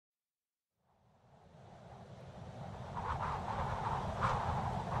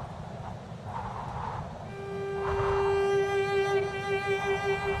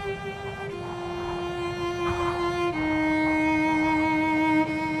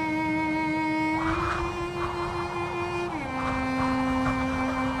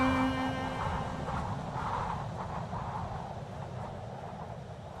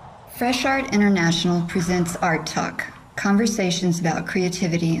Fresh Art International presents Art Talk, conversations about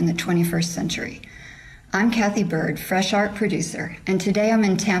creativity in the 21st century. I'm Kathy Bird, Fresh Art producer, and today I'm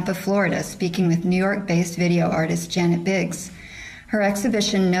in Tampa, Florida, speaking with New York-based video artist Janet Biggs. Her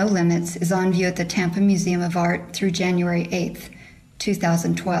exhibition, No Limits, is on view at the Tampa Museum of Art through January 8th,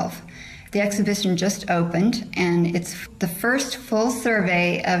 2012. The exhibition just opened, and it's the first full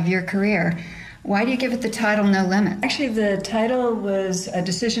survey of your career. Why do you give it the title No Limits? Actually, the title was a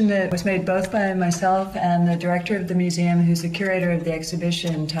decision that was made both by myself and the director of the museum, who's the curator of the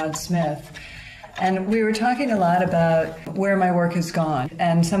exhibition, Todd Smith. And we were talking a lot about where my work has gone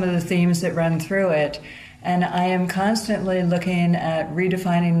and some of the themes that run through it. And I am constantly looking at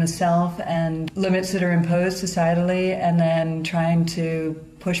redefining the self and limits that are imposed societally, and then trying to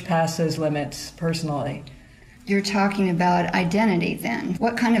push past those limits personally. You're talking about identity then.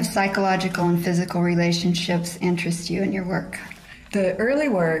 What kind of psychological and physical relationships interest you in your work? The early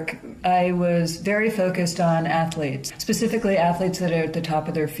work, I was very focused on athletes, specifically athletes that are at the top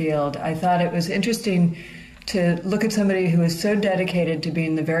of their field. I thought it was interesting to look at somebody who is so dedicated to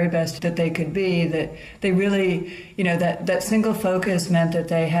being the very best that they could be, that they really, that single focus meant that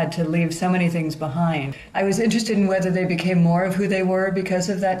they had to leave so many things behind. I was interested in whether they became more of who they were because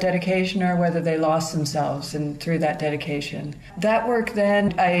of that dedication, or whether they lost themselves through that dedication. That work then,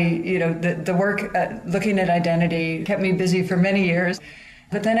 the work looking at identity kept me busy for many years.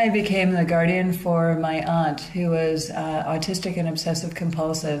 But then I became the guardian for my aunt, who was autistic and obsessive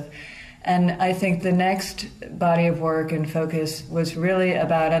compulsive. And I think the next body of work and focus was really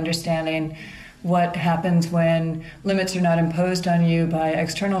about understanding what happens when limits are not imposed on you by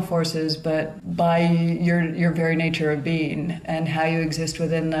external forces, but by your very nature of being, and how you exist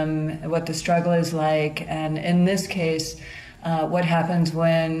within them, what the struggle is like, and in this case, what happens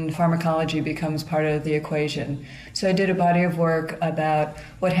when pharmacology becomes part of the equation. So I did a body of work about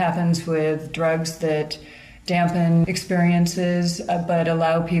what happens with drugs that dampen experiences, but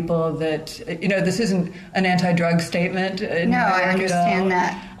allow people that, this isn't an anti-drug statement. No, I understand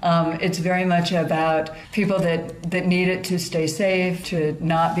that. It's very much about people that need it to stay safe, to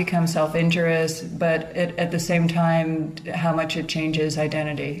not become self-injurious, but at the same time, how much it changes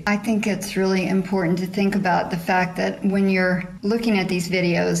identity. I think it's really important to think about the fact that when you're looking at these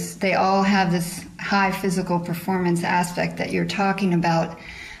videos, they all have this high physical performance aspect that you're talking about.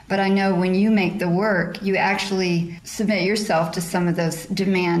 But I know when you make the work, you actually submit yourself to some of those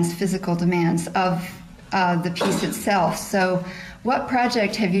demands, physical demands of the piece itself. So what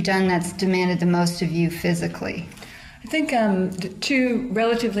project have you done that's demanded the most of you physically? I think two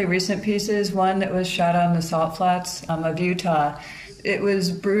relatively recent pieces, one that was shot on the salt flats of Utah. It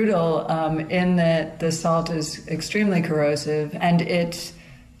was brutal in that the salt is extremely corrosive, and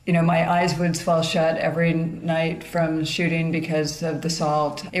my eyes would fall shut every night from shooting because of the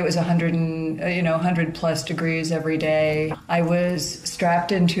salt. It was 100 plus degrees every day. I was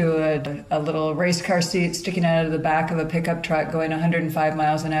strapped into a little race car seat sticking out of the back of a pickup truck going 105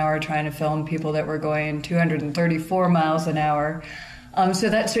 miles an hour, trying to film people that were going 234 miles an hour. So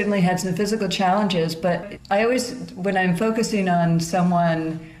that certainly had some physical challenges, but I always, when I'm focusing on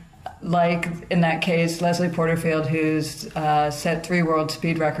someone like, in that case, Leslie Porterfield, who's set 3 world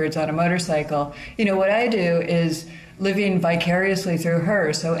speed records on a motorcycle, what I do is living vicariously through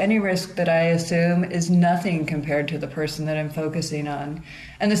her. So any risk that I assume is nothing compared to the person that I'm focusing on.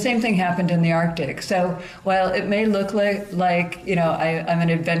 And the same thing happened in the Arctic. So while it may look like I'm an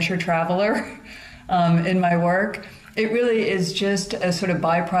adventure traveler in my work, it really is just a sort of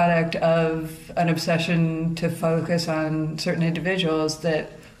byproduct of an obsession to focus on certain individuals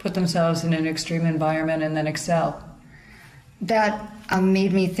that put themselves in an extreme environment and then excel. That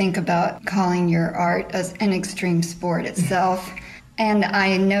made me think about calling your art as an extreme sport itself. And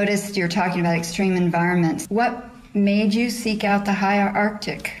I noticed you're talking about extreme environments. What made you seek out the high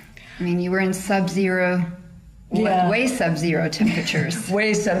Arctic? I mean, you were in sub-zero, way sub-zero temperatures.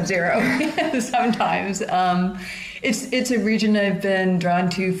 Way sub-zero, sometimes. It's a region I've been drawn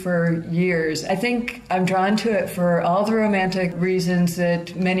to for years. I think I'm drawn to it for all the romantic reasons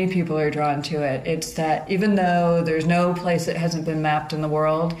that many people are drawn to it. It's that even though there's no place that hasn't been mapped in the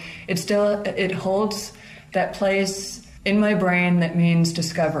world, it holds that place in my brain that means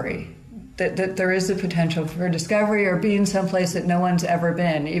discovery. That there is the potential for discovery, or being someplace that no one's ever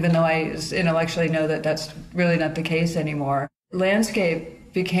been, even though I intellectually know that that's really not the case anymore. Landscape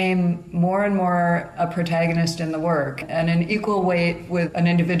became more and more a protagonist in the work, and an equal weight with an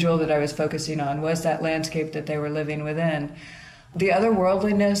individual that I was focusing on was that landscape that they were living within. The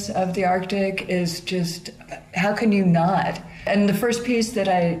otherworldliness of the Arctic is just, how can you not? And the first piece that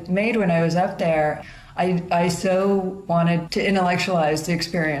I made when I was up there, I so wanted to intellectualize the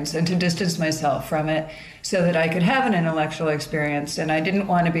experience and to distance myself from it so that I could have an intellectual experience. And I didn't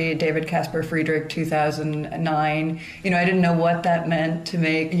want to be David Caspar Friedrich 2009. I didn't know what that meant to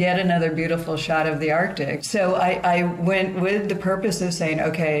make yet another beautiful shot of the Arctic. So I went with the purpose of saying,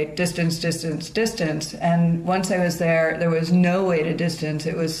 okay, distance, distance, distance. And once I was there was no way to distance.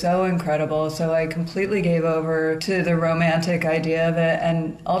 It was so incredible. So I completely gave over to the romantic idea of it.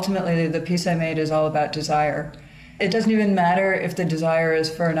 And ultimately, the piece I made is all about desire. It doesn't even matter if the desire is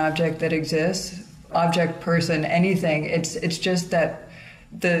for an object that exists, object, person, anything. It's just that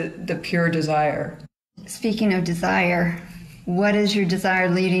the pure desire. Speaking of desire, what is your desire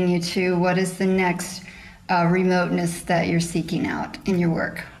leading you to? What is the next remoteness that you're seeking out in your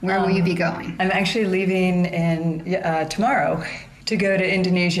work? Where will you be going? I'm actually leaving tomorrow to go to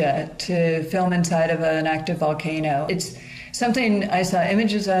Indonesia to film inside of an active volcano. It's something I saw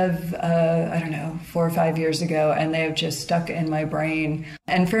images of, 4 or 5 years ago, and they have just stuck in my brain.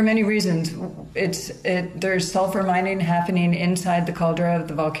 And for many reasons, there's sulfur mining happening inside the caldera of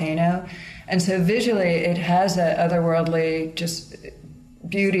the volcano. And so visually, it has that otherworldly just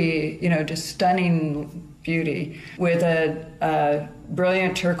beauty, just stunning beauty, with a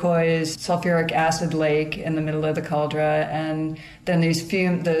brilliant turquoise sulfuric acid lake in the middle of the caldera, and then the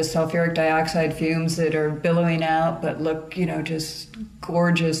sulfuric dioxide fumes that are billowing out but look, just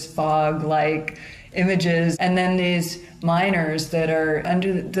gorgeous fog-like images, and then these miners that are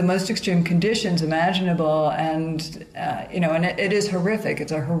under the most extreme conditions imaginable, and and it is horrific.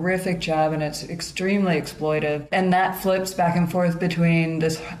 It's a horrific job, and it's extremely exploitive, and that flips back and forth between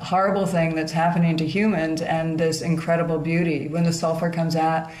this horrible thing that's happening to humans and this incredible beauty. When the sulfur comes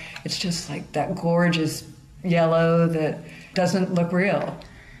out, it's just like that gorgeous yellow that doesn't look real.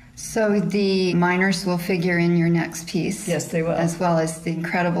 So the miners will figure in your next piece. Yes, they will. As well as the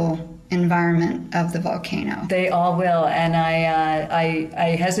incredible environment of the volcano. They all will, and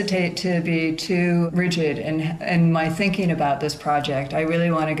I hesitate to be too rigid in my thinking about this project. I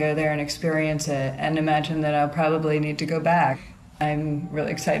really want to go there and experience it, and imagine that I'll probably need to go back. I'm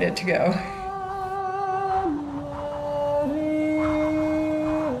really excited to go.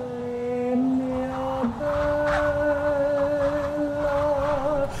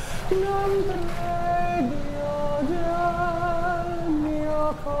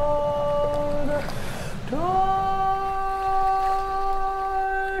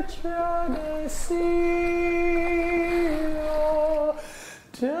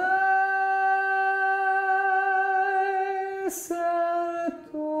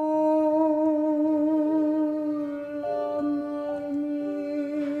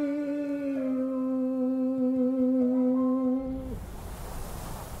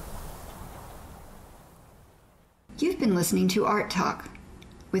 You've been listening to Art Talk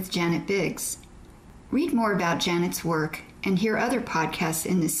with Janet Biggs. Read more about Janet's work and hear other podcasts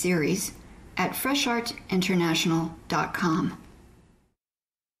in this series at freshartinternational.com.